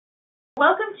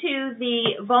Welcome to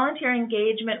the Volunteer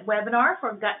Engagement webinar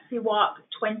for Gutsy Walk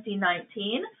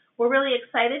 2019. We're really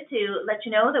excited to let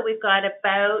you know that we've got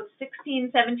about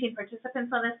 16, 17 participants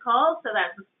on this call, so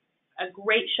that's a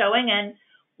great showing, and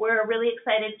we're really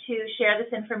excited to share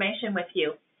this information with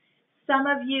you. Some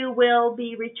of you will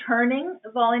be returning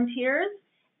volunteers,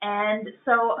 and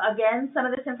so again, some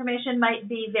of this information might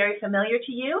be very familiar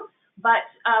to you, but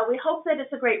we hope that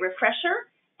it's a great refresher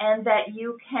and that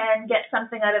you can get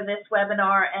something out of this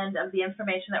webinar and of the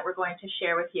information that we're going to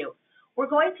share with you. We're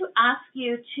going to ask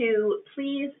you to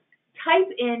please type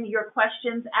in your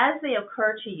questions as they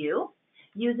occur to you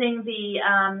using the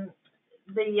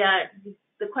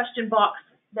question box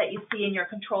that you see in your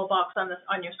control box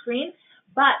on your screen.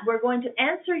 But we're going to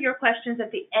answer your questions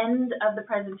at the end of the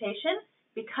presentation.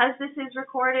 Because this is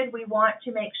recorded, we want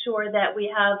to make sure that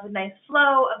we have a nice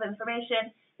flow of information,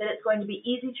 that it's going to be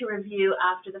easy to review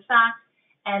after the fact,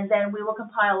 and then we will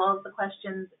compile all of the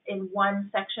questions in one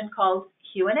section called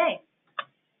Q&A.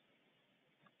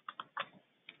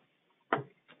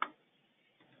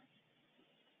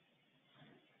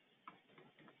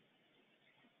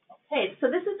 Okay, so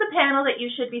this is the panel that you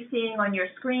should be seeing on your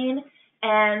screen,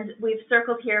 and we've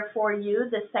circled here for you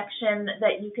the section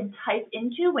that you can type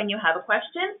into when you have a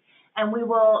question, and we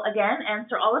will, again,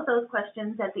 answer all of those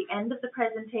questions at the end of the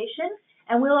presentation.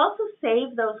 And we'll also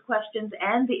save those questions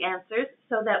and the answers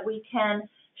so that we can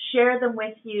share them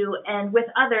with you and with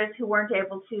others who weren't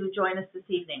able to join us this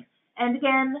evening. And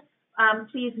again,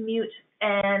 please mute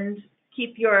and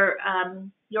keep your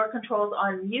controls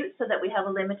on mute so that we have a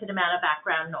limited amount of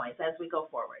background noise as we go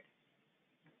forward.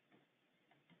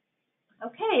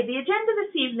 Okay, the agenda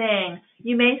this evening.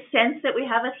 You may sense that we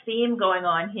have a theme going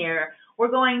on here.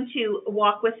 We're going to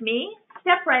walk with me,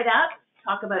 step right up,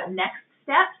 talk about next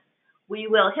steps. We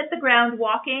will hit the ground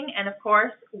walking and, of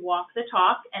course, walk the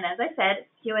talk. And as I said,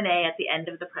 Q&A at the end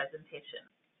of the presentation.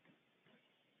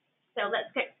 So let's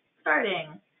get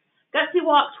starting. Gutsy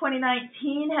Walk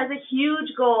 2019 has a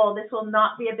huge goal. This will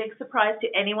not be a big surprise to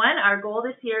anyone. Our goal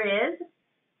this year is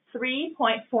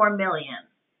 3.4 million.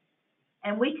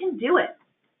 And we can do it.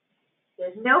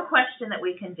 There's no question that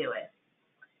we can do it.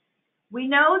 We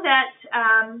know that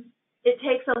it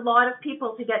takes a lot of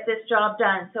people to get this job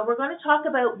done. So we're going to talk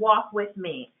about Walk With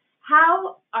Me.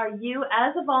 How are you,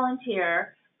 as a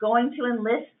volunteer, going to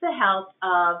enlist the help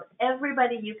of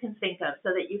everybody you can think of so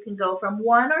that you can go from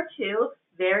one or two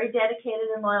very dedicated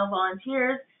and loyal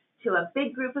volunteers to a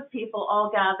big group of people all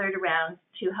gathered around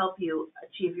to help you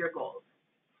achieve your goals?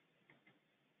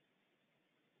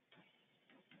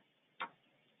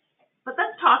 But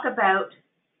let's talk about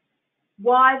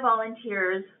why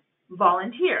volunteers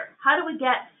volunteer. How do we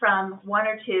get from one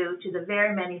or two to the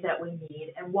very many that we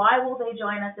need, and why will they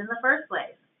join us in the first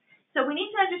place? So we need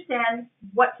to understand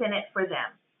what's in it for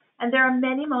them. And there are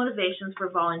many motivations for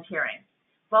volunteering.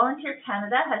 Volunteer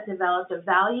Canada has developed a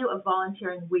value of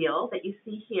volunteering wheel that you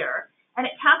see here, and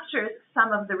it captures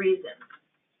some of the reasons.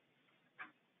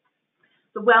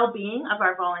 The well-being of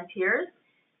our volunteers,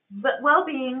 but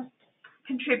well-being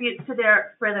contributes to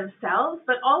for themselves,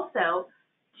 but also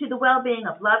to the well-being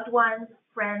of loved ones,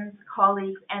 friends,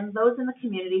 colleagues, and those in the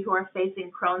community who are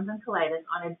facing Crohn's and Colitis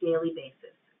on a daily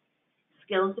basis.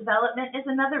 Skills development is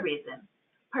another reason.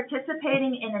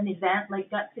 Participating in an event like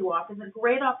Gutsy Walk is a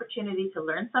great opportunity to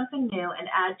learn something new and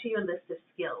add to your list of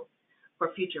skills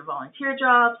for future volunteer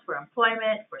jobs, for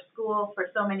employment, for school, for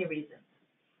so many reasons.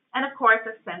 And of course,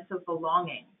 a sense of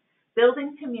belonging.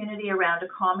 Building community around a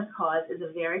common cause is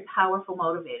a very powerful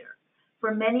motivator.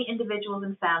 For many individuals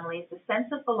and families, the sense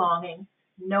of belonging,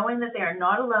 knowing that they are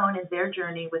not alone in their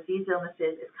journey with these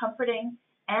illnesses, is comforting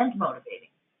and motivating,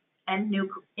 and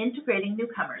integrating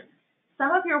newcomers.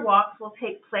 Some of your walks will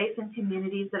take place in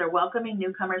communities that are welcoming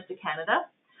newcomers to Canada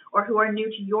or who are new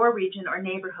to your region or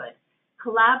neighborhood.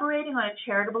 Collaborating on a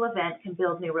charitable event can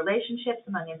build new relationships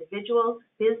among individuals,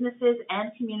 businesses,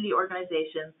 and community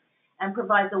organizations, and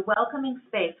provides a welcoming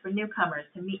space for newcomers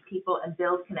to meet people and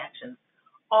build connections,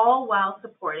 all while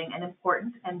supporting an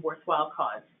important and worthwhile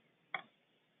cause.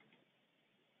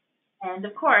 And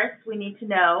of course, we need to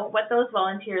know what those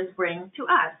volunteers bring to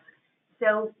us.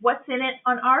 So what's in it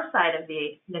on our side of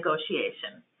the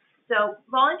negotiation? So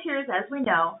volunteers, as we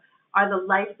know, are the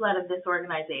lifeblood of this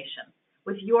organization.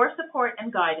 With your support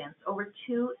and guidance, over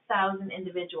 2,000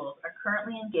 individuals are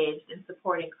currently engaged in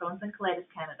supporting Crohn's and Colitis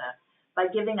Canada by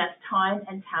giving us time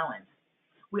and talent.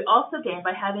 We also gain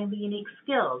by having the unique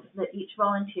skills that each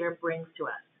volunteer brings to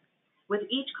us. With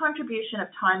each contribution of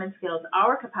time and skills,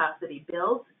 our capacity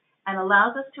builds and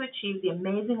allows us to achieve the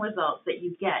amazing results that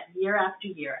you get year after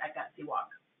year at Gutsy Walk.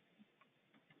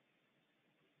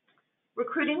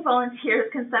 Recruiting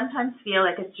volunteers can sometimes feel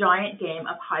like a giant game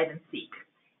of hide and seek,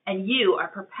 and you are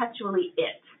perpetually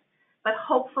it. But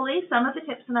hopefully some of the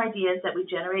tips and ideas that we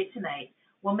generate tonight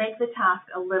will make the task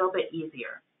a little bit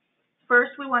easier.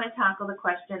 First, we want to tackle the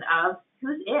question of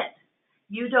who's it?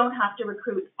 You don't have to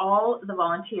recruit all the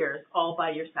volunteers all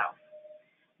by yourself.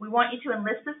 We want you to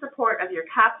enlist the support of your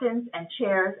captains and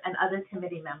chairs and other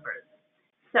committee members.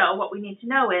 So what we need to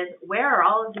know is, where are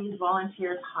all of these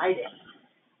volunteers hiding?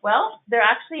 Well, they're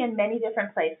actually in many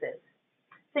different places.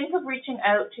 Think of reaching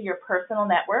out to your personal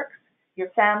networks, your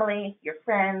family, your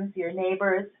friends, your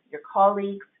neighbors, your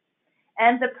colleagues,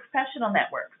 and the professional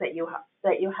networks that you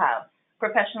have,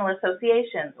 professional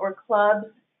associations or clubs,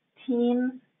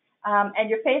 teams, and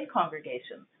your faith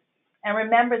congregations. And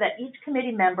remember that each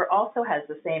committee member also has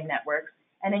the same networks,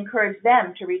 and encourage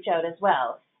them to reach out as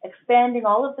well, expanding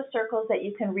all of the circles that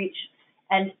you can reach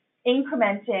and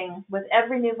incrementing with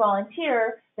every new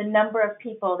volunteer the number of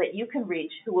people that you can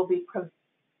reach who will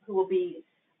be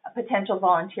potential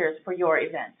volunteers for your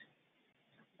event.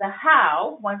 The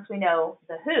how, once we know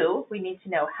the who, we need to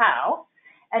know how.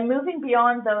 And moving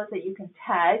beyond those that you can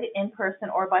tag in person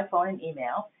or by phone and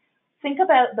email, think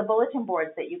about the bulletin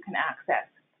boards that you can access.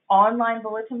 Online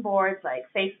bulletin boards like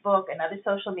Facebook and other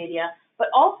social media, but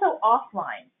also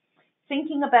offline.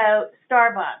 Thinking about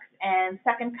Starbucks and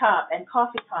Second Cup and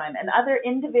Coffee Time and other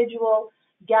individual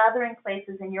gathering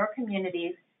places in your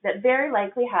communities that very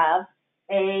likely have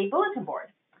a bulletin board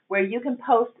where you can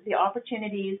post the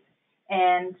opportunities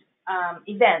and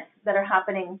events that are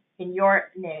happening in your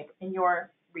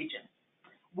region.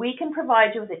 We can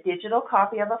provide you with a digital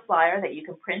copy of a flyer that you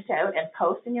can print out and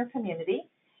post in your community.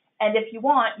 And if you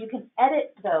want, you can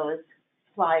edit those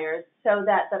flyers so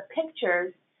that the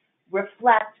pictures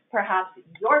reflect perhaps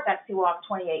your Gutsy Walk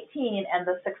 2018 and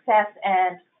the success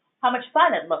and how much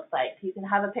fun it looks like. You can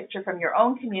have a picture from your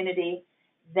own community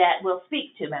that will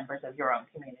speak to members of your own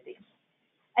community.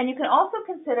 And you can also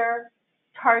consider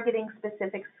targeting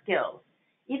specific skills.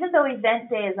 Even though event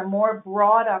day is a more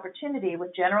broad opportunity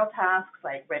with general tasks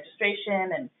like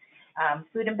registration and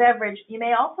food and beverage, you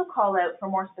may also call out for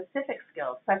more specific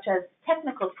skills, such as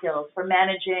technical skills for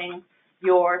managing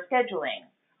your scheduling,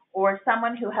 or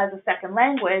someone who has a second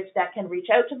language that can reach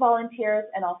out to volunteers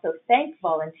and also thank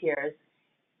volunteers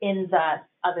in the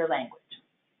other language.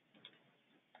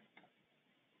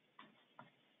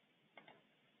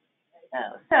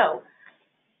 So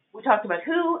we talked about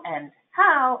who and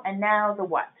how, and now the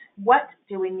what. What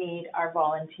do we need our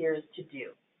volunteers to do?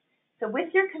 So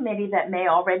with your committee that may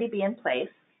already be in place,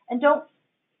 and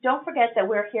don't forget that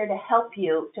we're here to help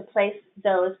you to place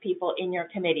those people in your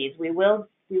committees. We will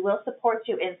support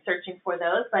you in searching for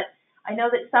those, but I know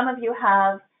that some of you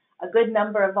have a good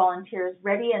number of volunteers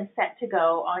ready and set to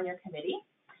go on your committee.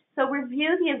 So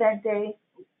review the event day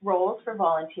roles for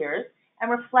volunteers and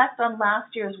reflect on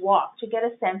last year's walk to get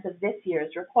a sense of this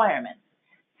year's requirements.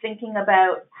 Thinking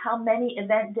about how many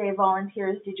event day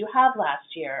volunteers did you have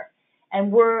last year,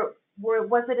 and was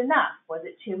it enough? Was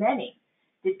it too many?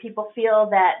 Did people feel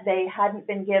that they hadn't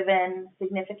been given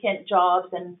significant jobs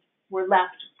and were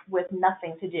left with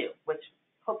nothing to do, which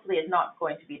hopefully is not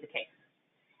going to be the case?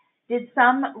 Did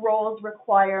some roles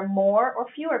require more or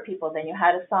fewer people than you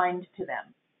had assigned to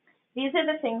them? These are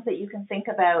the things that you can think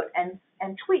about and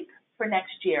tweak for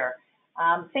next year.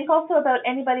 Think also about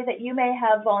anybody that you may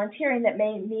have volunteering that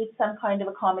may need some kind of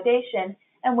accommodation,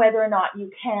 and whether or not you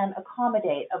can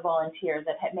accommodate a volunteer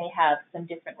that may have some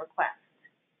different requests.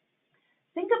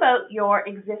 Think about your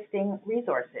existing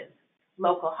resources,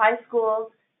 local high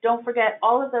schools. Don't forget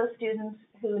all of those students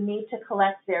who need to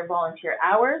collect their volunteer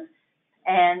hours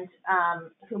and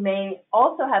who may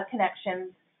also have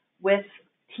connections with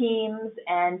teams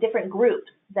and different groups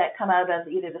that come out of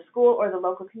either the school or the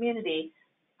local community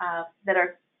that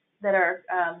are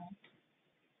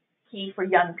key for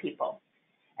young people.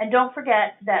 And don't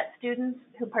forget that students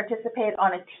who participate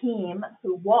on a team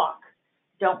who walk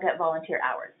don't get volunteer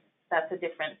hours. That's a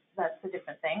different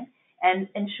thing. And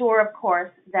ensure, of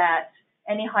course, that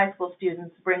any high school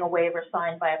students bring a waiver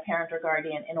signed by a parent or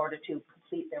guardian in order to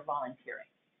complete their volunteering.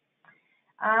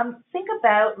 Think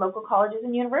about local colleges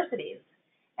and universities.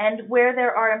 And where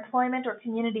there are employment or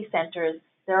community centers,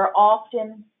 there are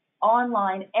often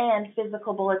online and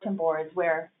physical bulletin boards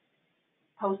where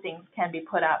postings can be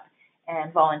put up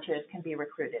and volunteers can be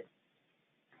recruited.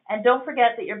 And don't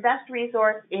forget that your best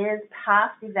resource is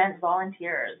past event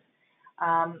volunteers.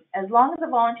 As long as a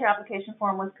volunteer application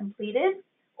form was completed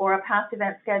or a past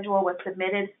event schedule was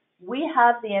submitted, we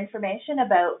have the information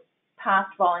about past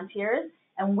volunteers,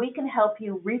 and we can help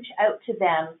you reach out to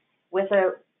them with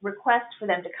a request for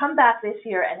them to come back this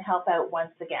year and help out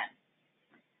once again.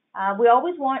 We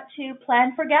always want to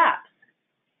plan for gaps.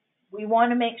 We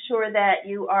want to make sure that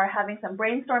you are having some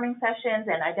brainstorming sessions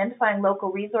and identifying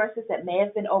local resources that may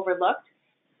have been overlooked.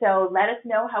 So let us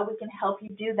know how we can help you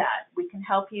do that. We can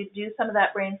help you do some of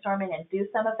that brainstorming and do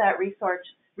some of that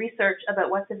research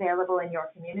about what's available in your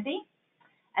community.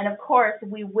 And of course,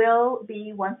 we will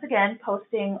be, once again,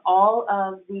 posting all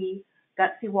of the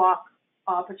Gutsy Walk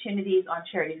opportunities on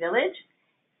Charity Village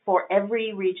for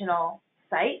every regional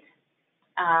site.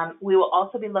 We will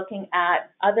also be looking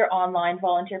at other online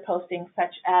volunteer postings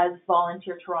such as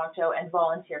Volunteer Toronto and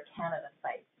Volunteer Canada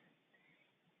sites.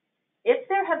 If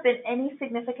there have been any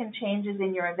significant changes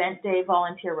in your event day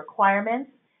volunteer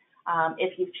requirements,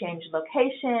 if you've changed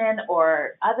location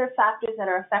or other factors that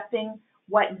are affecting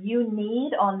what you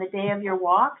need on the day of your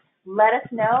walk, let us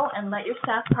know and let your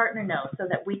staff partner know so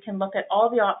that we can look at all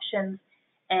the options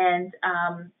and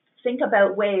think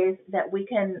about ways that we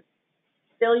can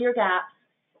fill your gaps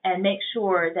and make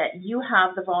sure that you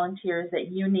have the volunteers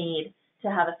that you need to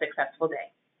have a successful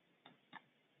day.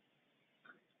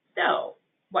 So,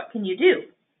 what can you do?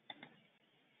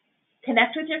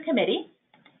 Connect with your committee.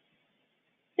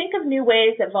 Think of new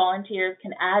ways that volunteers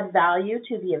can add value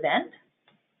to the event.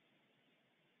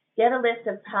 Get a list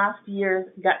of past year's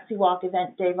Gutsy Walk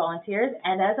event day volunteers,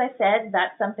 and as I said,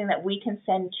 that's something that we can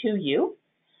send to you.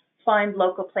 Find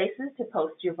local places to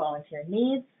post your volunteer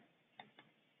needs.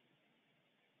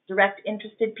 Direct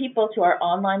interested people to our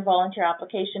online volunteer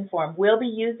application form. We'll be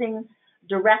using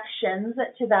directions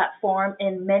to that form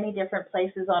in many different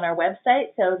places on our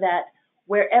website so that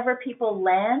wherever people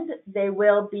land, they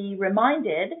will be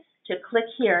reminded to click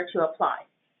here to apply.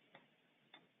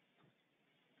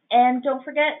 And don't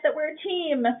forget that we're a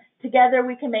team. Together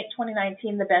we can make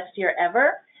 2019 the best year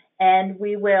ever, and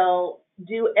we will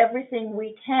do everything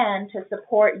we can to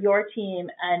support your team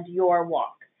and your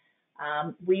walk.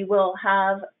 We will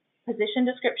have position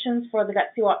descriptions for the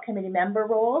Gutsy Walk committee member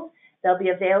roles. They'll be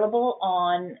available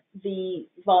on the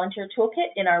volunteer toolkit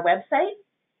in our website.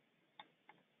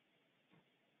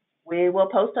 We will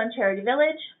post on Charity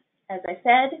Village, as I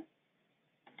said.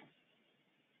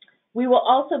 We will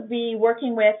also be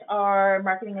working with our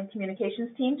marketing and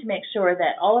communications team to make sure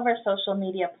that all of our social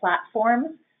media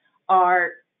platforms are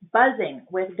buzzing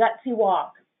with Gutsy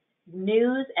Walk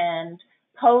news and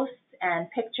posts and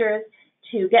pictures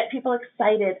to get people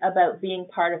excited about being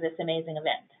part of this amazing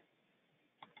event.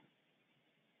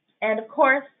 And of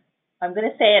course, I'm going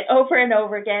to say it over and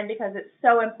over again because it's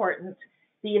so important,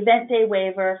 the event day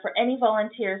waiver for any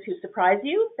volunteers who surprise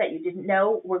you that you didn't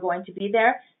know were going to be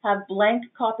there. Have blank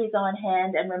copies on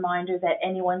hand and reminder that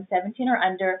anyone 17 or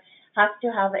under has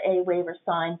to have a waiver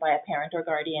signed by a parent or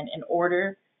guardian in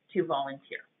order to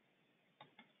volunteer.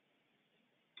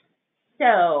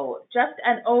 So, just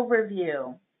an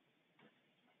overview.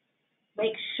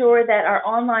 Make sure that our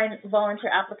online volunteer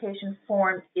application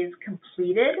form is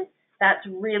completed. That's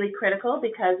really critical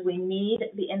because we need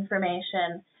the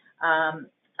information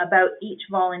about each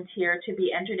volunteer to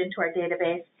be entered into our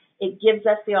database. It gives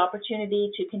us the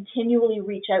opportunity to continually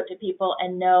reach out to people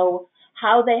and know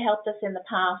how they helped us in the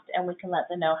past, and we can let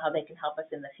them know how they can help us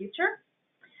in the future.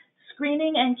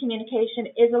 Screening and communication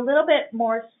is a little bit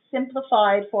more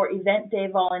simplified for event day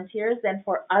volunteers than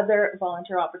for other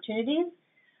volunteer opportunities.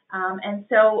 And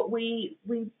so we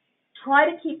try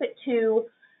to keep it to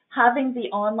having the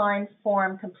online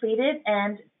form completed,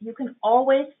 and you can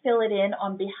always fill it in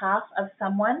on behalf of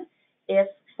someone if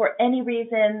for any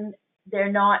reason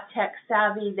they're not tech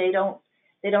savvy, they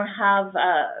don't have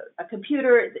a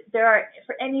computer.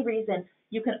 For any reason,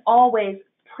 you can always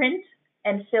print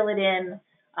and fill it in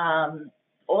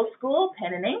old school,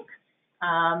 pen and ink.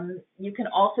 You can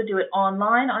also do it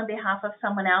online on behalf of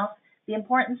someone else. The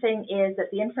important thing is that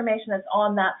the information that's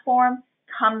on that form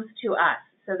comes to us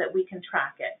so that we can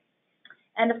track it.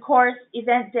 And of course,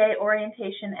 event day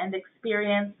orientation and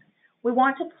experience. We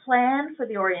want to plan for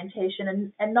the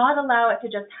orientation and not allow it to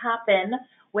just happen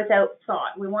without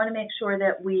thought. We want to make sure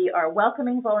that we are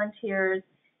welcoming volunteers,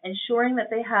 ensuring that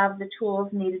they have the tools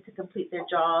needed to complete their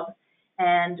job,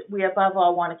 and we above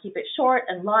all want to keep it short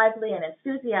and lively and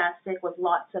enthusiastic with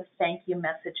lots of thank you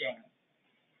messaging.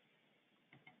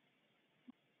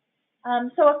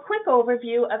 So a quick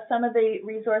overview of some of the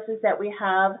resources that we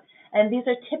have, and these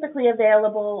are typically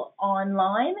available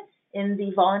online in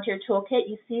the volunteer toolkit.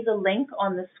 You see the link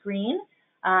on the screen,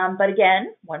 but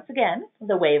again, once again,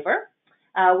 the waiver.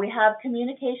 We have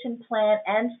communication plan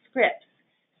and scripts.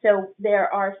 So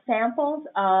there are samples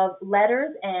of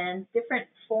letters and different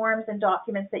forms and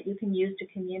documents that you can use to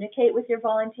communicate with your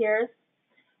volunteers.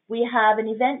 We have an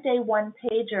event day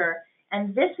one-pager,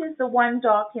 and this is the one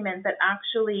document that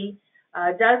actually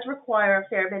Does require a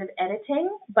fair bit of editing,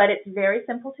 but it's very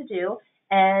simple to do.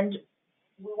 And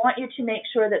we want you to make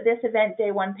sure that this event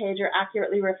day one pager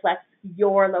accurately reflects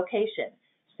your location.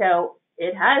 So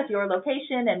it has your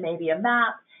location and maybe a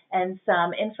map and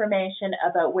some information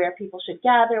about where people should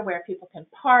gather, where people can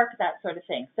park, that sort of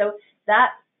thing. So that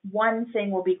one thing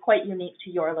will be quite unique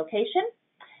to your location.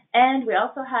 And we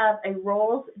also have a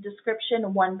roles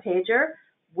description one pager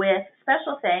with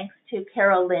special thanks to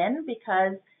Carol Lynn,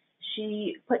 because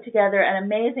she put together an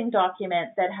amazing document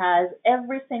that has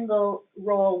every single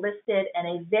role listed and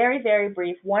a very, very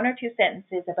brief 1 or 2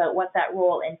 sentences about what that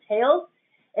role entails.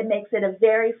 It makes it a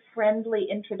very friendly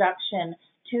introduction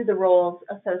to the roles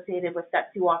associated with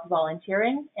Gutsy Walk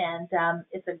volunteering, and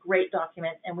it's a great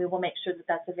document, and we will make sure that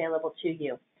that's available to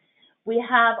you. We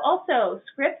have also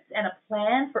scripts and a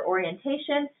plan for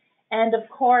orientation, and of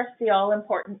course the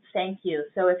all-important thank you.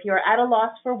 So if you're at a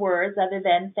loss for words other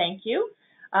than thank you,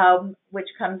 which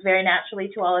comes very naturally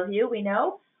to all of you, we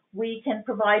know, we can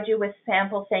provide you with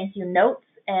sample thank you notes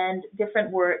and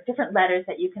different letters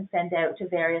that you can send out to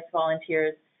various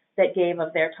volunteers that gave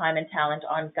of their time and talent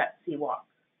on Gutsy Walk.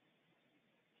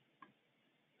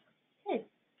 Okay,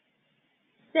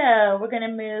 so we're going to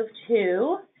move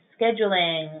to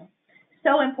scheduling.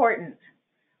 So important.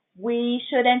 We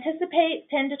should anticipate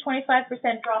 10 to 25%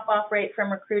 drop-off rate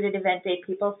from recruited event day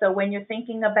people. So when you're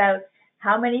thinking about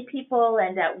how many people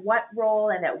and at what role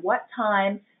and at what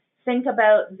time, think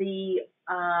about the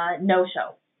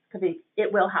no-show, because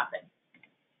it will happen.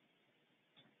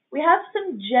 We have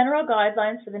some general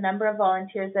guidelines for the number of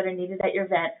volunteers that are needed at your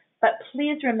event, but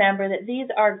please remember that these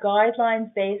are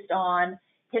guidelines based on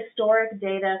historic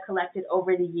data collected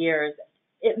over the years.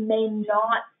 It may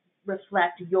not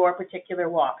reflect your particular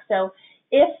walk. So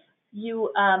if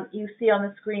you see on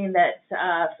the screen that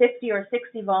 50 or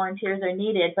 60 volunteers are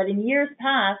needed, but in years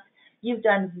past, you've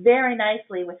done very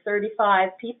nicely with 35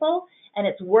 people and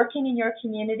it's working in your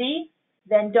community,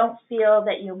 then don't feel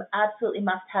that you absolutely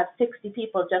must have 60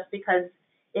 people just because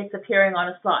it's appearing on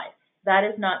a slide. That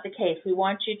is not the case. We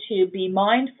want you to be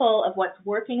mindful of what's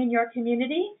working in your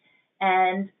community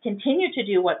and continue to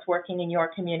do what's working in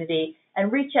your community,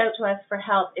 and reach out to us for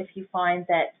help if you find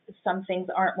that some things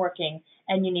aren't working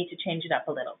and you need to change it up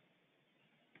a little.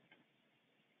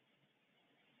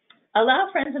 Allow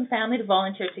friends and family to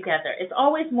volunteer together. It's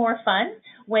always more fun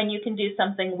when you can do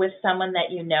something with someone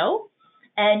that you know,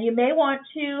 and you may want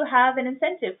to have an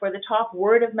incentive for the top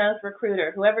word-of-mouth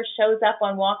recruiter. Whoever shows up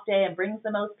on walk day and brings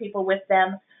the most people with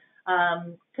them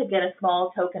could get a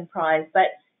small token prize, but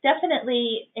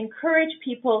definitely encourage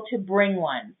people to bring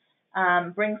one.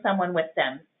 Bring someone with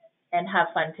them and have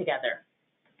fun together.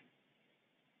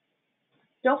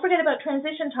 Don't forget about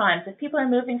transition times. If people are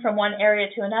moving from one area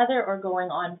to another or going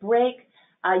on break,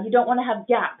 you don't want to have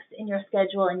gaps in your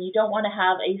schedule, and you don't want to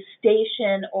have a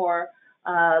station or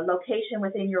location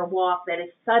within your walk that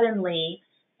is suddenly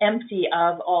empty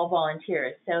of all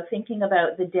volunteers. So thinking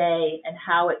about the day and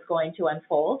how it's going to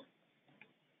unfold.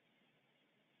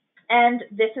 And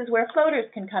this is where floaters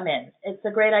can come in. It's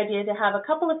a great idea to have a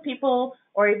couple of people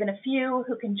or even a few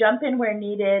who can jump in where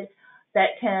needed,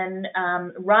 that can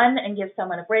run and give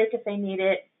someone a break if they need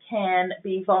it, can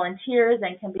be volunteers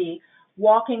and can be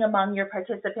walking among your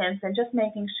participants and just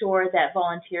making sure that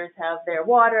volunteers have their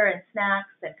water and snacks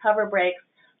and cover breaks,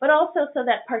 but also so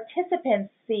that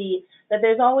participants see that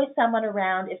there's always someone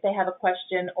around if they have a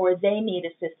question or they need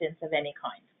assistance of any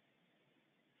kind.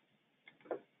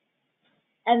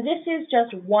 And this is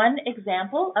just one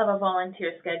example of a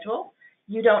volunteer schedule.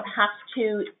 You don't have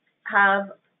to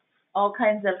have all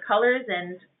kinds of colors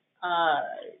and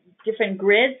different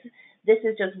grids. This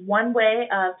is just one way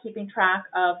of keeping track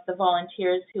of the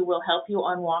volunteers who will help you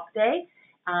on walk day.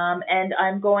 And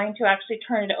I'm going to actually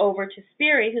turn it over to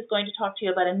Spiri, who's going to talk to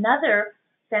you about another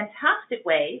fantastic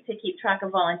way to keep track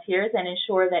of volunteers and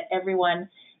ensure that everyone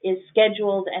is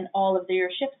scheduled and all of their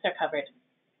shifts are covered.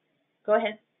 Go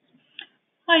ahead.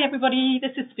 Hi everybody,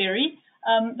 this is Spiri.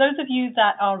 Those of you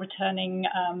that are returning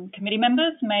committee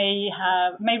members may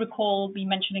recall me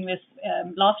mentioning this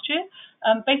last year.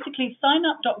 Basically,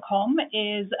 signup.com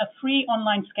is a free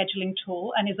online scheduling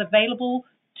tool and is available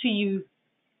to you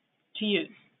to use.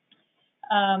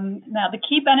 Now, the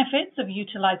key benefits of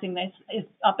utilizing this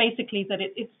are basically that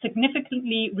it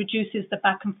significantly reduces the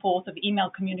back and forth of email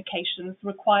communications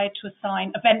required to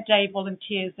assign event day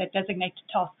volunteers their designated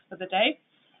tasks for the day.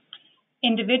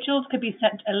 Individuals could be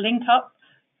sent a link up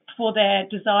for their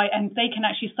desire, and they can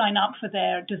actually sign up for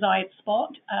their desired spot.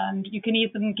 And you can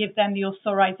even give them the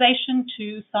authorization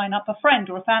to sign up a friend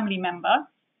or a family member,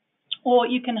 or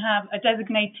you can have a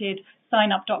designated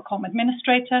signup.com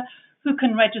administrator who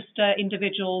can register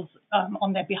individuals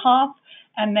on their behalf,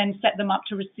 and then set them up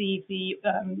to receive the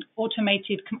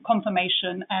automated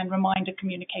confirmation and reminder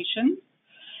communications.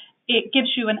 It gives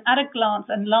you an at-a-glance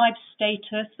and live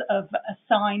status of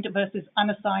assigned versus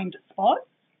unassigned spots.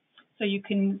 So you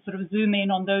can sort of zoom in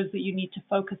on those that you need to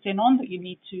focus in on, that you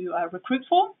need to recruit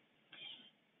for.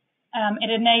 It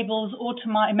enables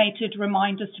automated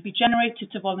reminders to be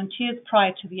generated to volunteers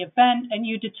prior to the event, and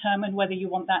you determine whether you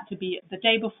want that to be the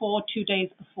day before, 2 days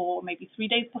before, maybe 3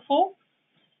 days before.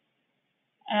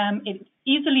 It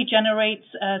easily generates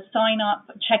a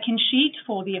sign-up check-in sheet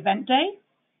for the event day,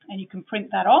 and you can print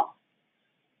that off.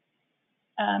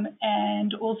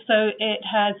 And also it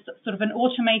has sort of an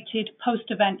automated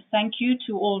post-event thank you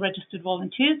to all registered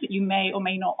volunteers that you may or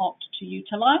may not opt to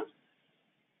utilize.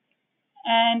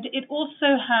 And it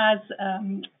also has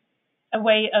a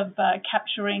way of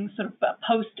capturing sort of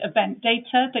post-event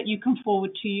data that you can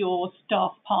forward to your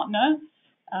staff partner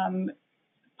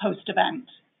post-event.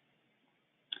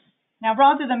 Now,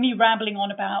 rather than me rambling on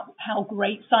about how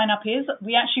great sign-up is,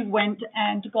 we actually went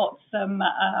and got some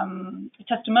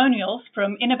testimonials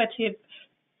from innovative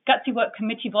Gutsy Walk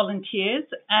committee volunteers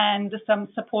and some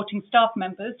supporting staff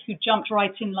members who jumped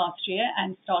right in last year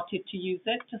and started to use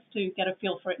it just to get a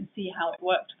feel for it and see how it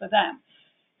worked for them.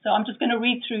 So I'm just going to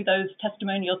read through those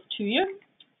testimonials to you.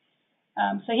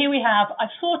 So here we have, I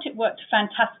thought it worked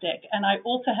fantastic, and I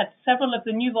also had several of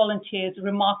the new volunteers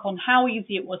remark on how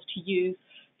easy it was to use,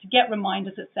 to get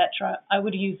reminders, etc. I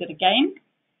would use it again.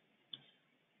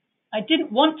 I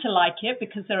didn't want to like it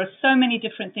because there are so many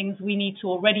different things we need to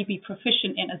already be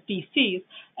proficient in as DCs,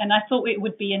 and I thought it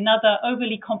would be another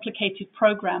overly complicated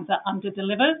program that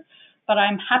underdelivers, but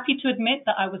I'm happy to admit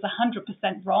that I was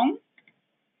 100% wrong.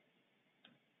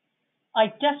 I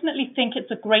definitely think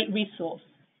it's a great resource.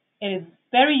 It is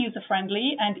very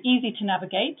user-friendly and easy to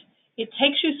navigate. It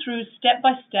takes you through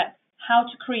step-by-step how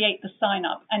to create the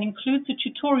sign-up and includes a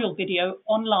tutorial video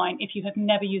online if you have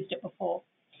never used it before.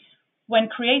 When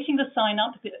creating the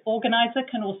sign-up, the organizer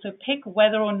can also pick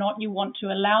whether or not you want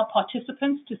to allow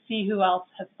participants to see who else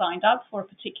has signed up for a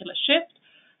particular shift.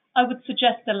 I would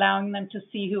suggest allowing them to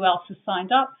see who else has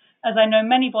signed up, as I know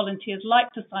many volunteers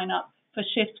like to sign up for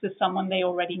shifts with someone they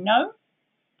already know.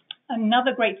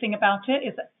 Another great thing about it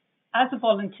is that as a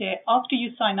volunteer, after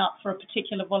you sign up for a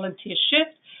particular volunteer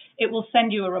shift, it will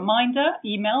send you a reminder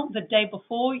email the day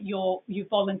before you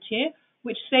volunteer,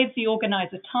 which saves the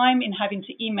organizer time in having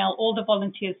to email all the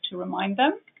volunteers to remind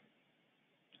them.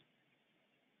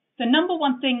 The number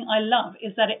one thing I love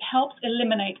is that it helps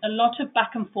eliminate a lot of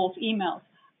back and forth emails.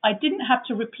 I didn't have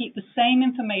to repeat the same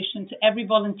information to every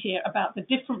volunteer about the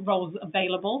different roles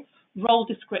available, role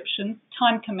descriptions,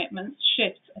 time commitments,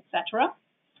 shifts, etc.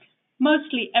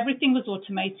 Mostly everything was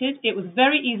automated. It was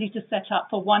very easy to set up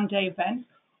for one-day events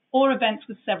or events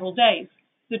with several days.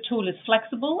 The tool is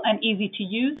flexible and easy to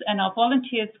use, and our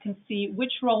volunteers can see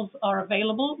which roles are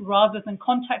available rather than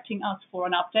contacting us for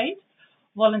an update.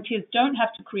 Volunteers don't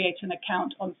have to create an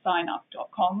account on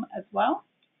signup.com as well.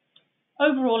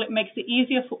 Overall, it makes it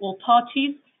easier for all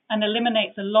parties and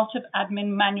eliminates a lot of admin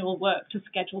manual work to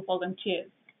schedule volunteers.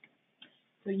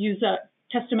 So user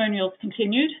testimonials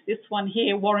continued. This one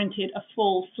here warranted a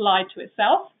full slide to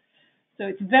itself. So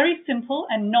it's very simple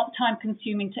and not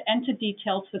time-consuming to enter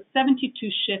details for 72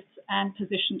 shifts and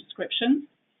position descriptions.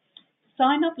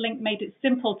 Sign-up link made it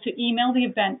simple to email the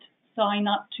event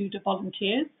sign-up to the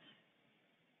volunteers,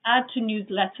 add to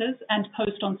newsletters, and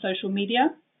post on social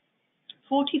media.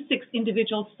 46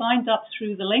 individuals signed up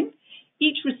through the link.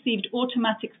 Each received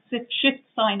automatic shift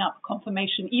sign-up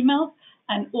confirmation emails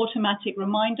and automatic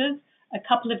reminders a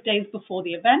couple of days before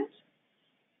the event.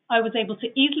 I was able to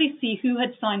easily see who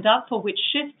had signed up for which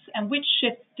shifts and which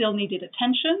shifts still needed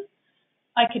attention.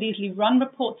 I could easily run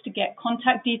reports to get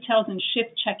contact details and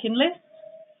shift check-in lists.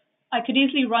 I could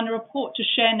easily run a report to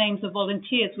share names of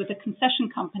volunteers with a concession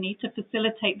company to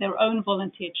facilitate their own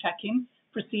volunteer check-in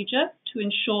procedure to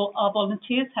ensure our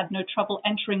volunteers had no trouble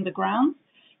entering the grounds.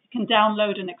 You can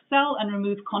download an Excel and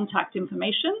remove contact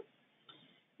information.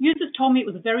 Users told me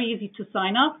it was very easy to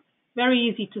sign up, very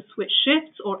easy to switch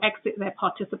shifts or exit their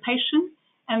participation,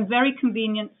 and very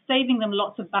convenient, saving them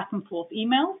lots of back and forth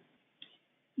emails.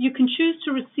 You can choose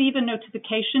to receive a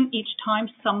notification each time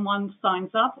someone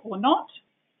signs up or not.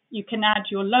 You can add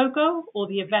your logo or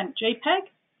the event JPEG.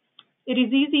 It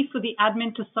is easy for the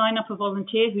admin to sign up a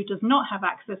volunteer who does not have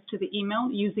access to the email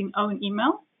using own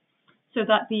email, so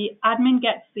that the admin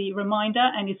gets the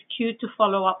reminder and is queued to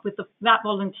follow up with that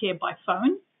volunteer by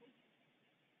phone.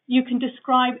 You can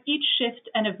describe each shift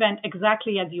and event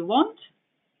exactly as you want.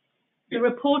 The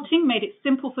reporting made it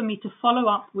simple for me to follow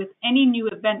up with any new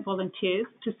event volunteers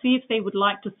to see if they would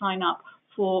like to sign up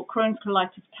for Crohn's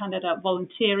Colitis Canada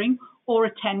volunteering or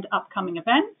attend upcoming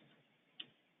events.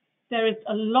 There is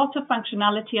a lot of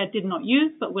functionality I did not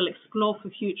use but will explore for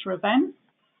future events.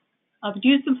 I've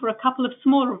used them for a couple of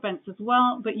smaller events as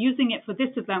well, but using it for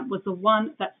this event was the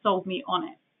one that sold me on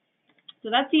it. So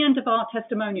that's the end of our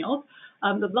testimonials.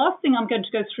 The last thing I'm going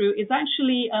to go through is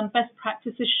actually best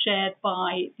practices shared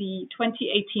by the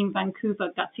 2018 Vancouver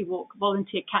Gutsy Walk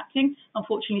volunteer captain.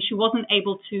 Unfortunately, she wasn't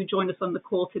able to join us on the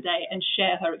call today and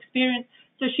share her experience,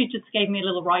 so she just gave me a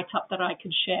little write-up that I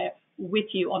could share with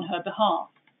you on her behalf.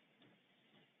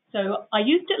 So I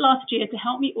used it last year to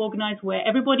help me organize where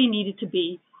everybody needed to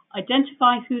be,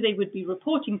 identify who they would be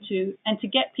reporting to, and to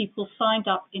get people signed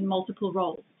up in multiple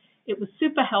roles. It was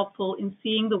super helpful in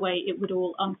seeing the way it would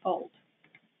all unfold.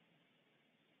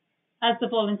 As the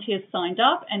volunteers signed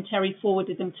up and Terry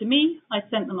forwarded them to me, I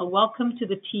sent them a welcome to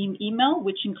the team email,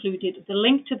 which included the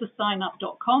link to the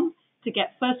signup.com to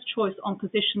get first choice on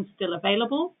positions still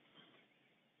available,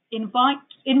 invite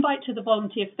to the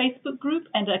volunteer Facebook group,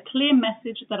 and a clear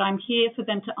message that I'm here for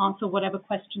them to answer whatever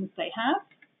questions they have.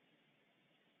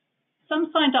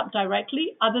 Some signed up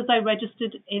directly, others I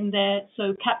registered in there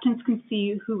so captains can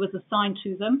see who was assigned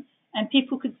to them, and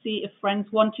people could see if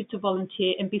friends wanted to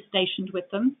volunteer and be stationed with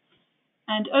them.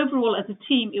 And overall, as a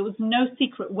team, it was no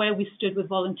secret where we stood with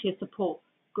volunteer support.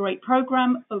 Great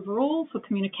program overall for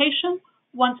communication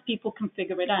once people can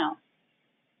figure it out.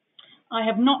 I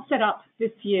have not set up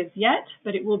this year's yet,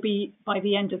 but it will be by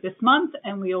the end of this month,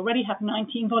 and we already have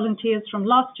 19 volunteers from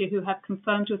last year who have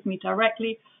confirmed with me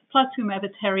directly, plus whomever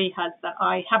Terry has that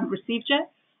I haven't received yet.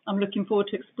 I'm looking forward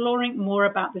to exploring more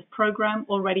about this program,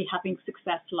 already having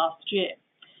success last year.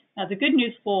 Now, the good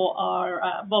news for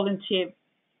our volunteer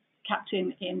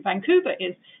captain in Vancouver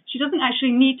is she doesn't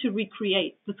actually need to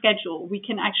recreate the schedule. We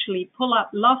can actually pull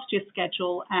up last year's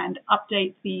schedule and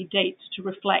update the dates to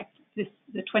reflect the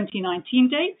 2019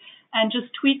 date and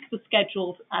just tweak the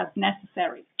schedules as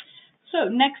necessary. So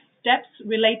next steps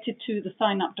related to the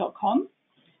signup.com.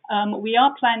 We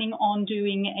are planning on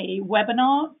doing a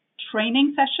webinar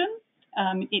training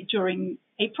session during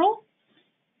April.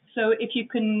 So if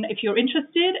you're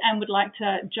interested and would like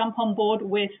to jump on board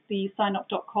with the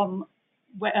signup.com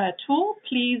tool,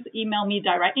 please email me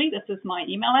directly. This is my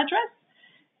email address,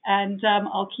 and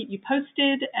I'll keep you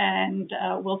posted, and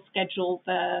we'll schedule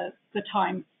the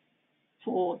time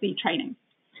for the training.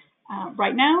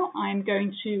 Right now, I'm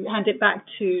going to hand it back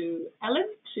to Ellen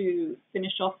to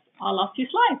finish off our last few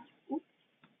slides.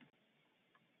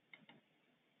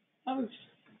 Oh,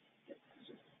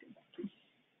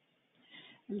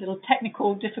 a little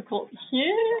technical difficulty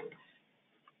here.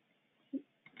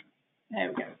 There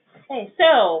we go. Okay,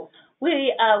 so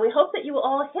we hope that you will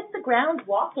all hit the ground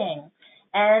walking,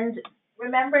 and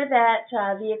remember that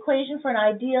the equation for an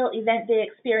ideal event day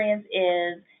experience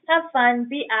is have fun,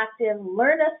 be active,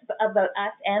 learn about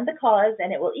us and the cause,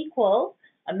 and it will equal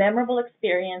a memorable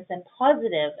experience and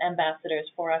positive ambassadors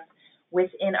for us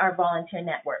within our volunteer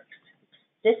networks.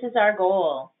 This is our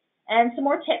goal. And some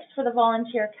more tips for the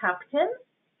volunteer captain.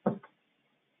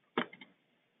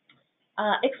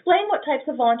 Explain what types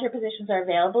of volunteer positions are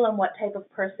available and what type of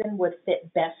person would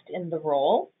fit best in the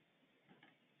role.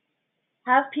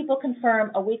 Have people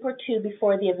confirm a week or two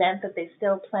before the event that they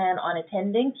still plan on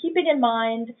attending, keeping in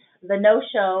mind the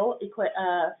no-show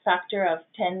factor of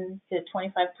 10 to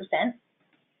 25%.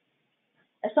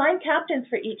 Assign captains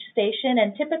for each station,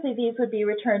 and typically these would be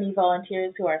returnee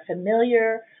volunteers who are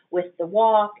familiar with the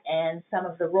walk and some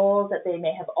of the roles that they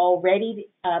may have already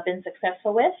been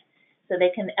successful with, so they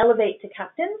can elevate to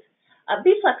captains.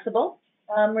 Be flexible.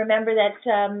 Remember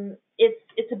that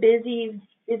it's a busy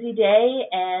day,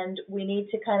 and we need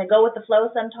to kind of go with the flow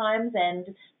sometimes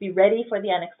and be ready for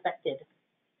the unexpected.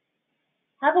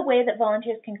 Have a way that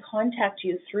volunteers can contact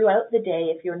you throughout the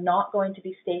day if you're not going to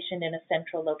be stationed in a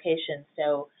central location.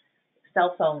 So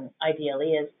cell phone,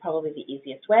 ideally, is probably the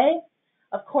easiest way.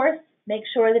 Of course, make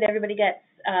sure that everybody gets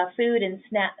food,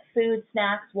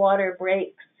 snacks, water,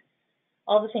 breaks,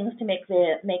 all the things to make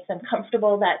them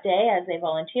comfortable that day as they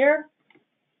volunteer.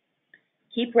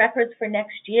 Keep records for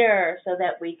next year so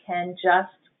that we can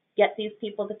just get these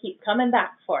people to keep coming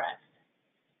back for us.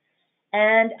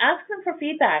 And ask them for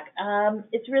feedback.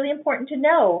 It's really important to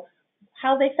know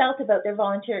how they felt about their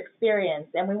volunteer experience,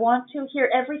 and we want to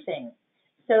hear everything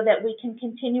so that we can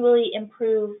continually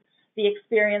improve the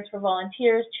experience for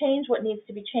volunteers, change what needs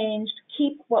to be changed,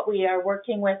 keep what we are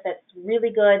working with that's really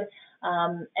good,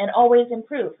 and always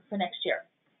improve for next year.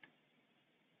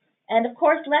 And of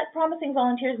course, let promising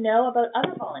volunteers know about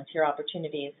other volunteer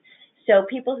opportunities. So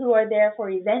people who are there for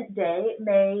event day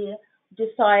may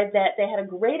decide that they had a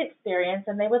great experience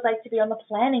and they would like to be on the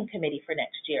planning committee for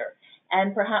next year.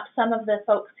 And perhaps some of the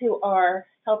folks who are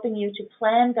helping you to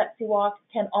plan Gutsy Walk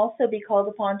can also be called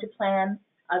upon to plan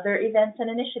other events and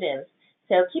initiatives.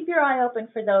 So keep your eye open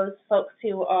for those folks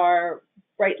who are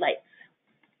bright lights.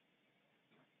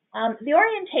 The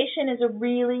orientation is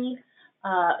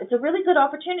it's a really good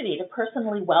opportunity to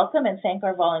personally welcome and thank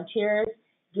our volunteers,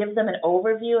 give them an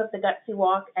overview of the Gutsy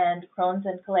Walk and Crohn's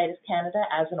and Colitis Canada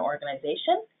as an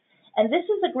organization. And this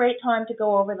is a great time to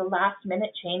go over the last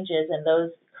minute changes and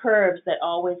those curves that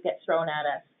always get thrown at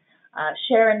us.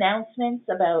 Share announcements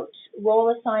about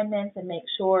role assignments and make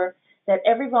sure that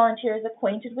every volunteer is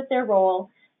acquainted with their role.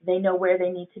 They know where they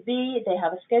need to be, they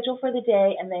have a schedule for the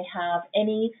day, and they have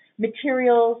any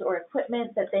materials or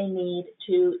equipment that they need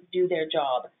to do their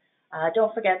job.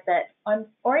 Don't forget that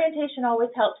orientation always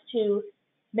helps to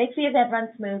make the event run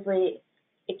smoothly.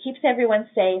 It keeps everyone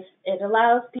safe. It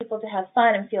allows people to have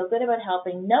fun and feel good about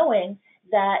helping, knowing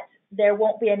that there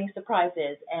won't be any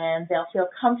surprises and they'll feel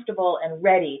comfortable and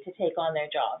ready to take on their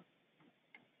job.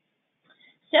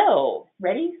 So,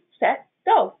 ready, set,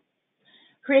 go.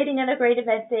 Creating a great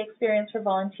event day experience for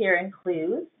volunteer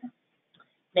includes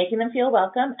making them feel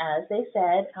welcome, as they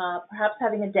said, perhaps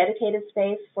having a dedicated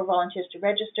space for volunteers to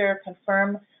register,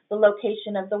 confirm the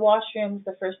location of the washrooms,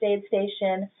 the first aid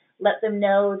station, let them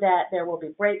know that there will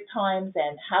be break times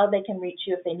and how they can reach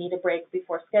you if they need a break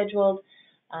before scheduled,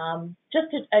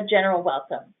 just a general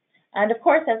welcome. And of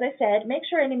course, as I said, make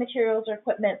sure any materials or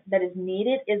equipment that is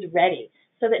needed is ready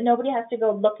so that nobody has to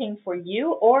go looking for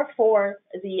you or for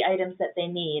the items that they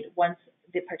need once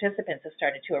the participants have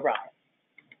started to arrive.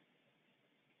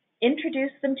 Introduce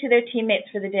them to their teammates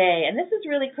for the day. And this is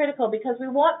really critical because we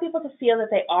want people to feel that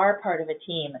they are part of a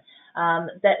team,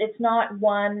 that it's not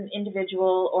one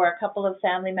individual or a couple of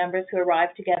family members who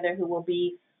arrive together who will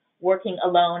be working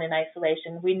alone in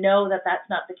isolation. We know that that's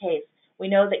not the case. We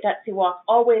know that Gutsy Walk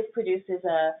always produces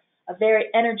a very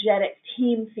energetic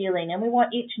team feeling, and we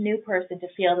want each new person to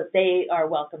feel that they are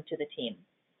welcome to the team.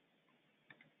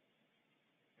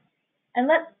 And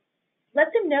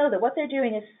let them know that what they're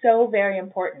doing is so very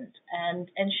important, and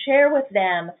share with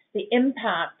them the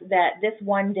impact that this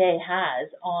one day has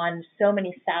on so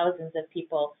many thousands of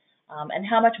people, and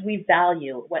how much we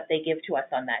value what they give to us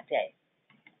on that day.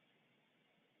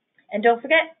 And don't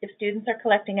forget, if students are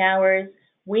collecting hours,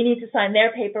 we need to sign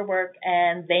their paperwork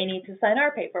and they need to sign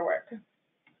our paperwork.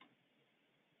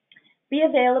 Be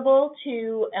available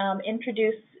to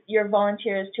introduce your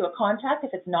volunteers to a contact.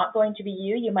 If it's not going to be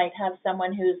you, you might have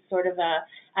someone who's sort of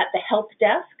at the help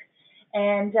desk,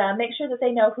 and make sure that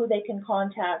they know who they can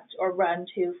contact or run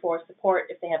to for support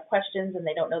if they have questions and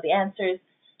they don't know the answers.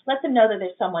 Let them know that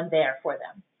there's someone there for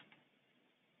them.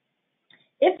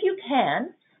 If you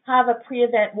can, have a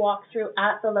pre-event walkthrough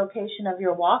at the location of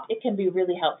your walk. It can be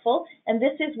really helpful, and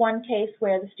this is one case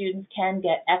where the students can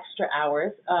get extra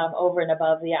hours over and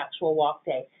above the actual walk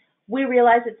day. We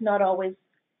realize it's not always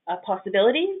a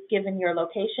possibility given your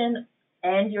location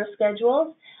and your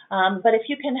schedules, but if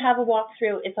you can have a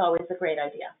walkthrough, it's always a great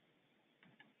idea.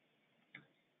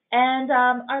 And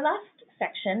our last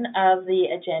section of the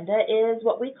agenda is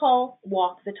what we call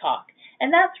Walk the Talk.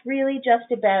 And that's really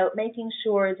just about making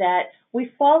sure that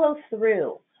we follow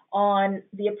through on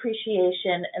the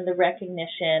appreciation and the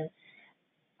recognition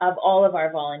of all of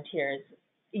our volunteers,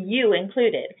 you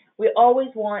included. We always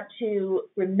want to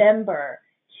remember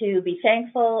to be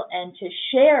thankful and to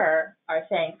share our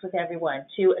thanks with everyone,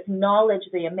 to acknowledge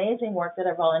the amazing work that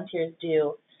our volunteers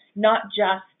do, not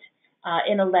just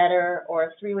in a letter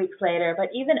or 3 weeks later, but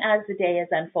even as the day is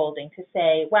unfolding, to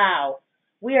say, wow,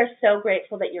 we are so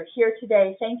grateful that you're here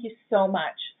today. Thank you so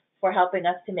much for helping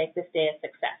us to make this day a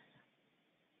success.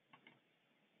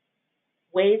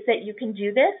 Ways that you can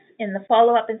do this in the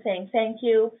follow-up and saying thank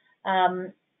you.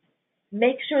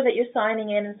 Make sure that your signing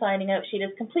in and signing out sheet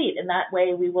is complete, and that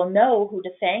way we will know who to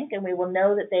thank and we will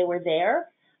know that they were there,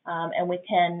 and we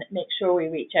can make sure we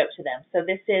reach out to them. So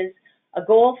this is a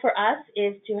goal for us,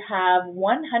 is to have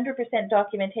 100%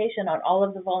 documentation on all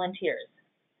of the volunteers.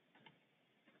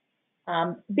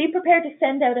 Be prepared to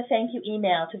send out a thank you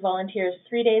email to volunteers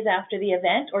 3 days after the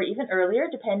event, or even earlier,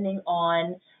 depending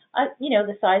on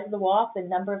the size of the walk, the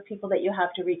number of people that you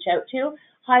have to reach out to,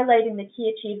 highlighting the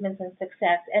key achievements and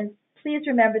success. And please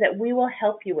remember that we will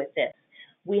help you with this.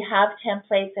 We have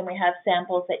templates and we have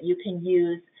samples that you can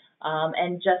use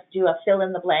and just do a fill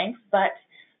in the blanks, but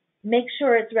make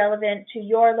sure it's relevant to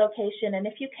your location. And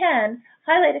if you can,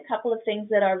 highlight a couple of things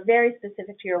that are very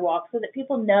specific to your walk so that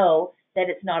people know that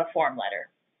it's not a form letter.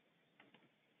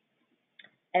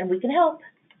 And we can help.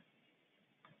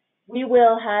 We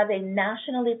will have a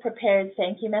nationally prepared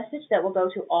thank you message that will go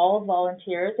to all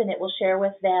volunteers, and it will share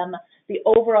with them the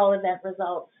overall event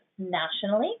results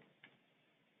nationally.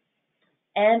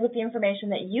 And with the information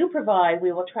that you provide,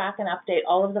 we will track and update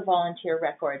all of the volunteer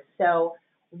records. So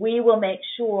we will make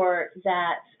sure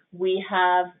that we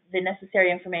have the necessary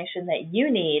information that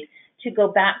you need to go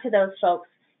back to those folks,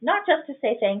 not just to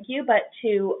say thank you, but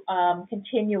to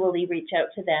continually reach out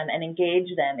to them and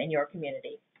engage them in your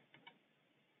community.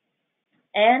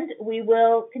 And we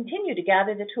will continue to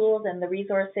gather the tools and the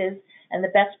resources and the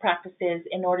best practices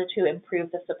in order to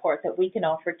improve the support that we can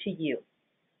offer to you.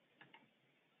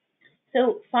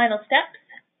 So, final steps.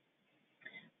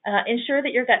 Ensure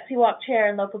that your Gutsy Walk chair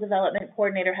and local development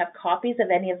coordinator have copies of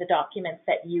any of the documents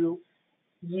that you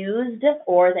used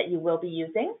or that you will be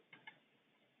using.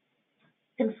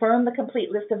 Confirm the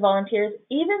complete list of volunteers,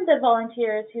 even the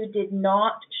volunteers who did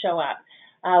not show up.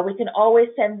 We can always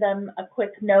send them a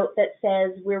quick note that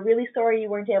says, we're really sorry you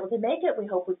weren't able to make it. We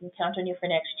hope we can count on you for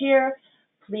next year.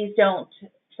 Please don't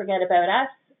forget about us,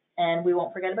 and we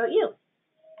won't forget about you.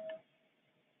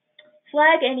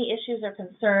 Flag any issues or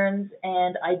concerns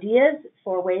and ideas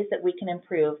for ways that we can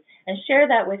improve, and share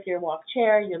that with your walk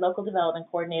chair, your local development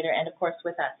coordinator, and of course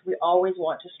with us. We always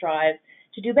want to strive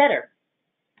to do better.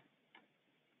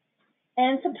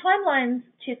 And some timelines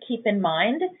to keep in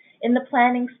mind in the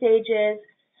planning stages.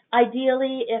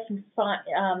 Ideally, if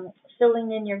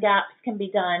filling in your gaps can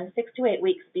be done 6 to 8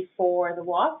 weeks before the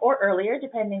walk, or earlier,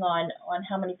 depending on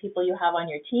how many people you have on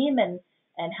your team and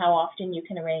how often you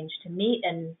can arrange to meet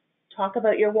and talk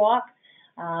about your walk.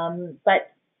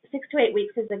 But 6 to 8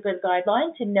 weeks is a good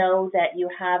guideline to know that you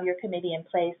have your committee in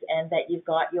place and that you've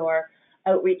got your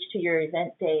outreach to your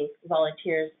event day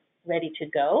volunteers ready to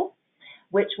go,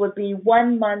 which would be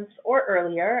 1 month or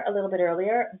earlier, a little bit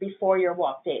earlier, before your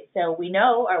walk date. So we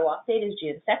know our walk date is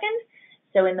June 2nd.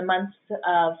 So in the months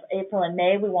of April and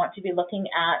May, we want to be looking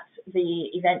at the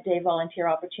event day volunteer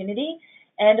opportunity.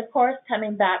 And of course,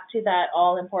 coming back to that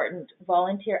all-important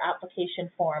volunteer application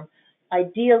form.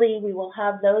 Ideally, we will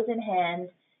have those in hand.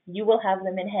 You will have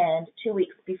them in hand 2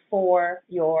 weeks before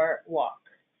your walk.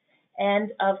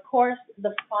 And of course,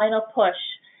 the final push.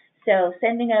 So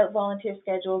sending out volunteer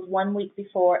schedules 1 week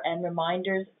before and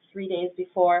reminders 3 days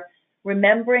before.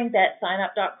 Remembering that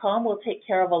signup.com will take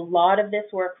care of a lot of this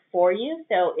work for you.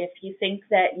 So if you think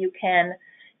that you can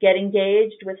get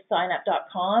engaged with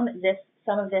signup.com,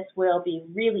 some of this will be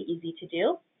really easy to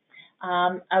do.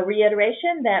 A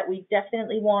reiteration that we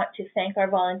definitely want to thank our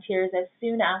volunteers as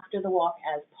soon after the walk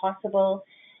as possible,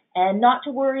 and not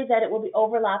to worry that it will be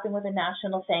overlapping with a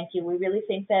national thank you. We really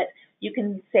think that you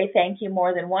can say thank you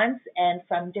more than once and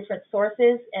from different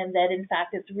sources, and that in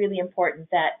fact it's really important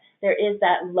that there is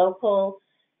that local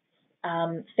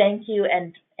thank you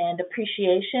and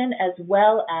appreciation, as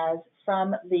well as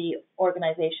from the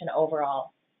organization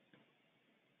overall.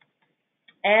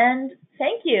 And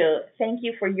thank you. Thank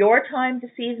you for your time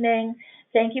this evening.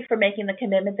 Thank you for making the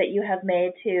commitment that you have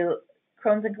made to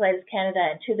Crohn's and Colitis Canada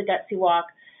and to the Gutsy Walk.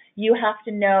 You have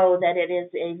to know that it is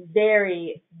a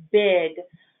very big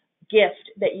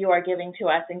gift that you are giving to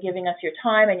us and giving us your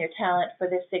time and your talent for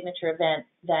this signature event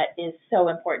that is so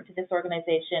important to this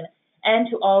organization and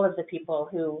to all of the people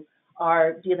who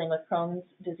are dealing with Crohn's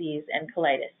disease and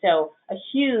colitis. So a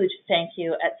huge thank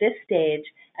you at this stage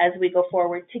as we go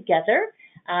forward together.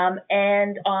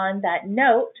 And on that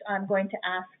note, I'm going to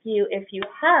ask you if you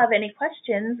have any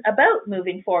questions about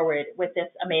moving forward with this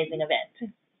amazing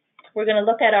event. We're going to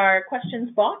look at our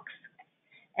questions box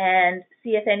and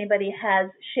see if anybody has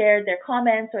shared their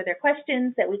comments or their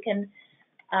questions that we can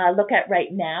look at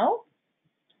right now.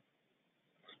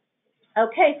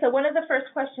 Okay, so one of the first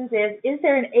questions is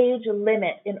there an age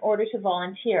limit in order to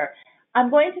volunteer? I'm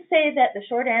going to say that the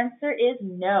short answer is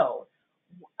no.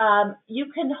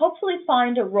 You can hopefully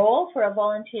find a role for a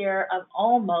volunteer of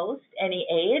almost any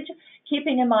age,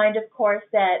 keeping in mind, of course,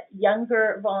 that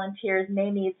younger volunteers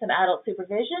may need some adult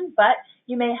supervision, but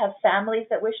you may have families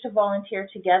that wish to volunteer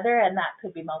together, and that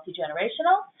could be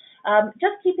multi-generational.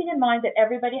 Just keeping in mind that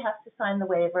everybody has to sign the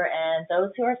waiver, and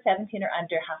those who are 17 or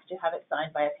under have to have it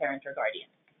signed by a parent or guardian.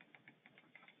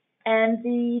 And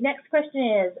the next question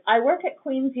is, I work at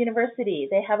Queen's University.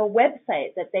 They have a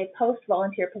website that they post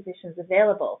volunteer positions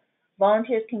available.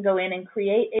 Volunteers can go in and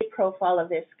create a profile of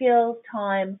their skills,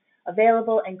 time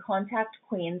available, and contact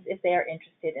Queen's if they are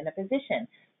interested in a position.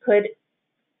 Could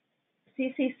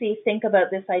CCC think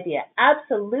about this idea?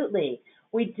 Absolutely.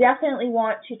 We definitely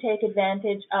want to take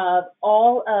advantage of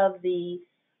all of the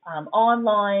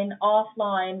online,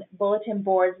 offline bulletin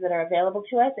boards that are available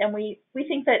to us, and we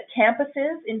think that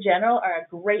campuses in general are a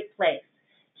great place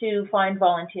to find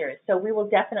volunteers. So we will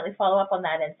definitely follow up on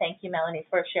that, and thank you, Melanie,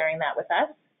 for sharing that with us.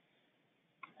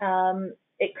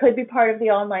 It could be part of the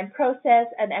online process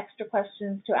and extra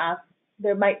questions to ask.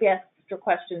 There might be extra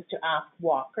questions to ask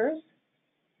walkers.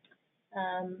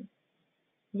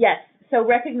 Yes, so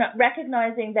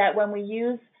recognizing that when we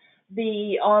use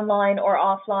the online or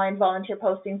offline volunteer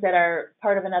postings that are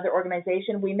part of another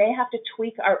organization, we may have to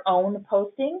tweak our own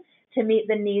posting to meet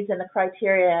the needs and the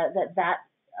criteria that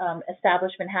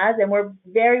establishment has, and we're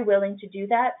very willing to do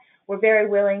that. We're very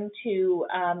willing to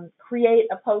create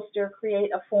a poster,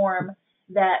 create a form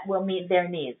that will meet their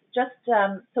needs, just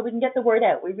so we can get the word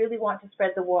out. We really want to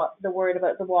spread the word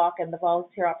about the walk and the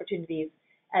volunteer opportunities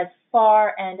as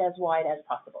far and as wide as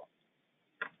possible.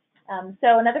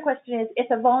 So another question is, if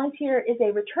a volunteer is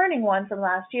a returning one from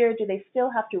last year, do they still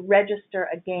have to register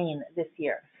again this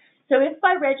year? So if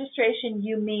by registration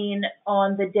you mean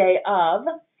on the day of,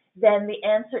 then the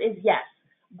answer is yes.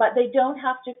 But they don't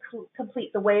have to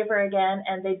complete the waiver again,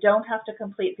 and they don't have to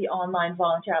complete the online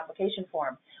volunteer application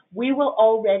form. We will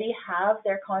already have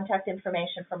their contact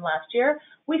information from last year.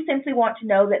 We simply want to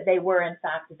know that they were in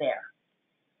fact there.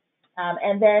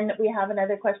 And then we have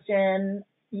another question.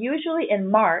 Usually in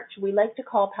March, we like to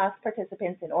call past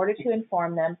participants in order to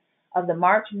inform them of the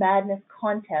March Madness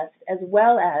contest, as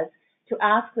well as to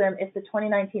ask them if the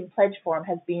 2019 pledge form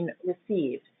has been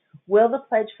received. Will the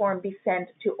pledge form be sent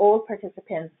to old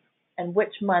participants, and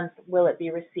which month will it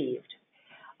be received?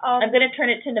 I'm going to turn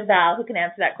it to Naval, who can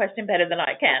answer that question better than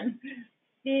I can.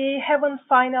 We haven't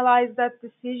finalized that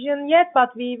decision yet,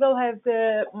 but we will have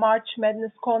the March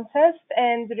Madness contest,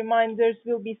 and the reminders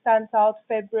will be sent out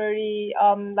February,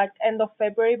 like end of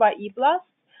February by eBlast.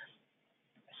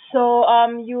 So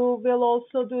you will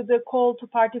also do the call to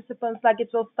participants, like it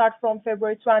will start from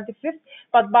February 25th,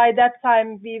 but by that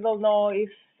time we will know if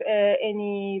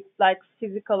any like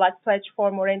physical like pledge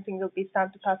form or anything will be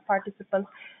sent to past participants.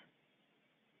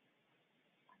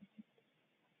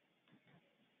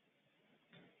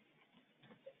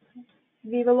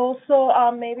 We will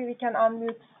also, maybe we can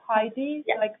unmute Heidi,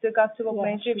 like the Gutsy Walk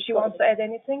manager, if she wants to add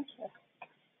anything.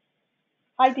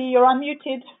 Heidi, you're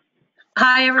unmuted.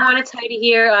 Hi, everyone. It's Heidi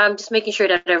here. I'm just making sure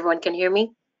that everyone can hear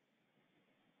me.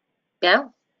 Yeah?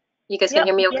 You guys can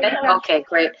hear me okay? Yeah. Okay,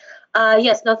 great.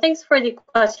 Yes, no, thanks for the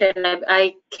question.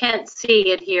 I can't see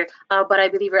it here, but I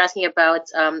believe you're asking about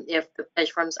if the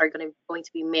pledge forms are going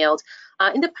to be mailed.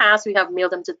 In the past, we have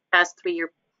mailed them to the past 3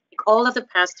 years, like all of the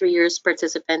past 3 years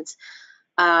participants.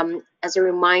 As a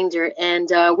reminder,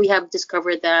 and we have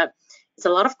discovered that it's a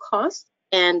lot of cost,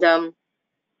 and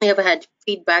we have had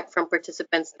feedback from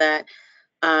participants that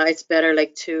it's better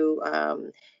like to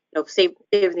save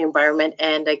the environment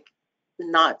and like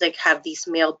not like have these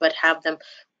mailed, but have them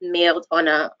mailed on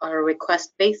a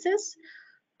request basis,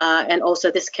 and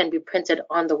also this can be printed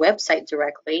on the website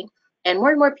directly, and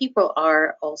more people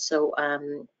are also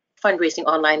fundraising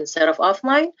online instead of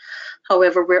offline.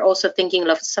 However, we're also thinking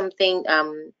of something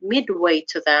midway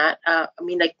to that. I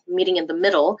mean, like meeting in the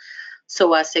middle,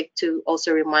 so as like to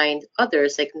also remind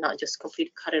others, like not just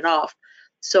completely cut it off.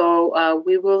 So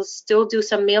we will still do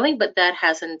some mailing, but that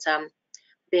hasn't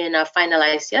been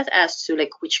finalized yet as to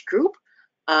like which group.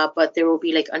 But there will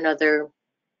be like another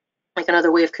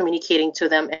way of communicating to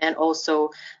them, and also,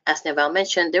 as Naval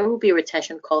mentioned, there will be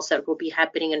retention calls that will be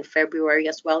happening in February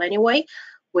as well anyway,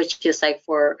 which is like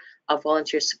for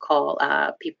volunteers to call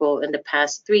people in the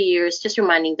past 3 years, just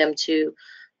reminding them to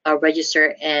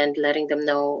register and letting them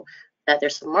know that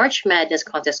there's a March Madness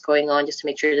contest going on, just to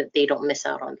make sure that they don't miss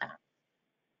out on that.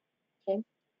 Okay.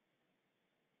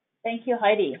 Thank you,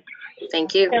 Heidi.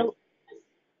 Thank you. So,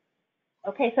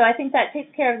 okay, so I think that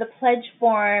takes care of the pledge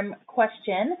form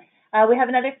question. We have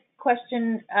another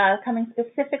question coming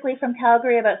specifically from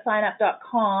Calgary about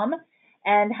signup.com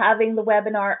and having the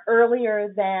webinar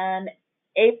earlier than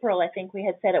April, I think we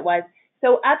had said it was.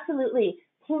 So absolutely,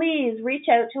 please reach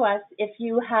out to us if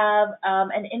you have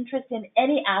an interest in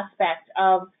any aspect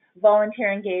of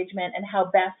volunteer engagement and how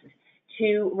best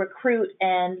to recruit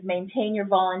and maintain your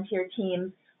volunteer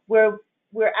teams. We're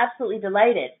absolutely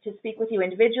delighted to speak with you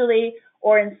individually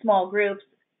or in small groups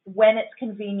when it's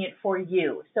convenient for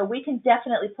you. So we can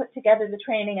definitely put together the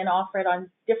training and offer it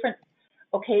on different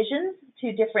occasions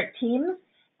to different teams,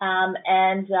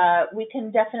 and we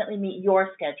can definitely meet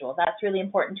your schedule. That's really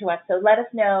important to us. So let us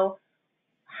know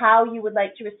how you would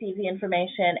like to receive the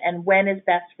information and when is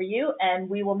best for you, and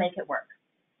we will make it work.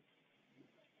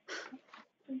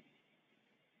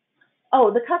 Oh,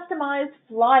 the customized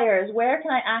flyers. Where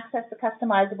can I access the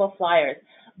customizable flyers?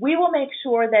 We will make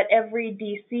sure that every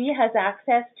DC has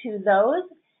access to those,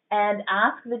 and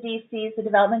ask the DCs, the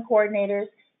development coordinators,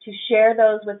 to share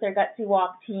those with their Gutsy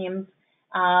Walk teams.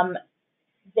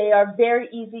 They are very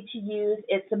easy to use.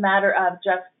 It's a matter of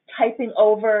just typing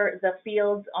over the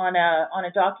fields on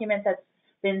a document that's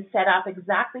been set up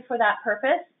exactly for that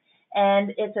purpose,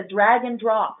 and it's a drag and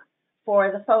drop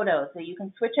for the photos. So you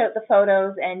can switch out the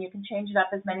photos and you can change it up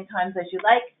as many times as you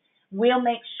like. We'll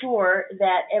make sure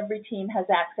that every team has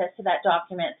access to that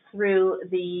document through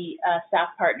the staff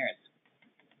partners.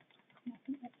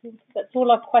 That's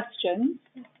all our questions.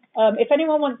 If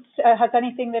anyone has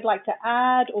anything they'd like to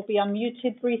add or be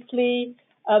unmuted briefly,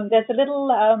 there's a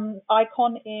little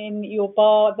icon in your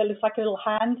bar that looks like a little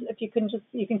hand. If you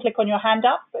can click on your hand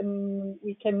up and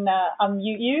we can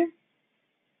unmute you.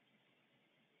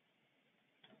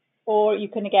 Or you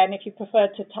can, again, if you prefer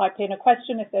to type in a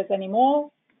question, if there's any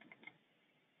more.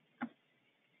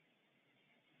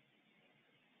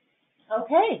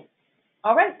 Okay.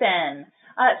 All right then.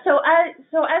 So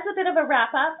as a bit of a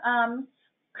wrap up,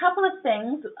 couple of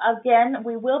things. Again,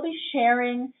 we will be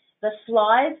sharing the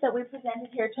slides that we presented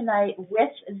here tonight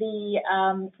with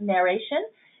the narration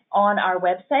on our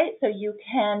website, so you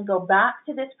can go back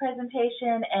to this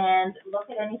presentation and look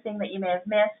at anything that you may have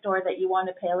missed or that you want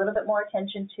to pay a little bit more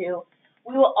attention to.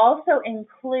 We will also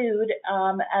include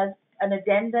as an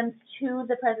addendum to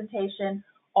the presentation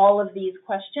all of these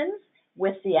questions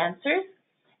with the answers,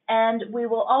 and we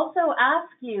will also ask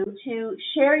you to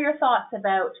share your thoughts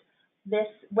about this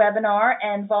webinar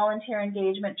and volunteer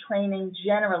engagement training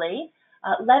generally.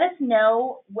 Let us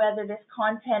know whether this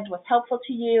content was helpful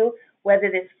to you,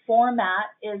 whether this format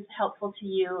is helpful to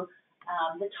you,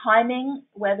 the timing,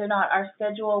 whether or not our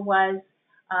schedule was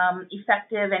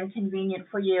effective and convenient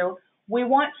for you. We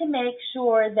want to make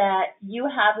sure that you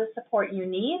have the support you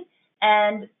need,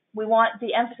 and we want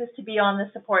the emphasis to be on the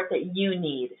support that you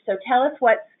need. So tell us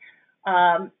what's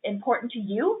important to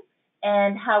you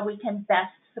and how we can best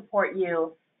support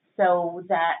you so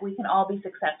that we can all be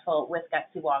successful with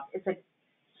Gutsy Walk. It's a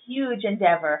huge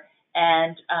endeavor,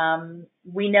 and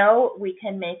we know we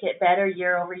can make it better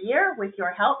year over year with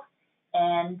your help,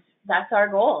 and that's our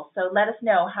goal. So let us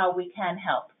know how we can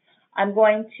help. I'm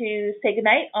going to say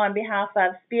goodnight on behalf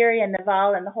of Spiri and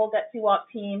Naval and the whole Gutsy Walk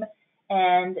team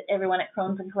and everyone at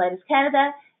Crohn's and Colitis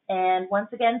Canada. And once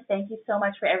again, thank you so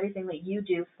much for everything that you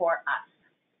do for us.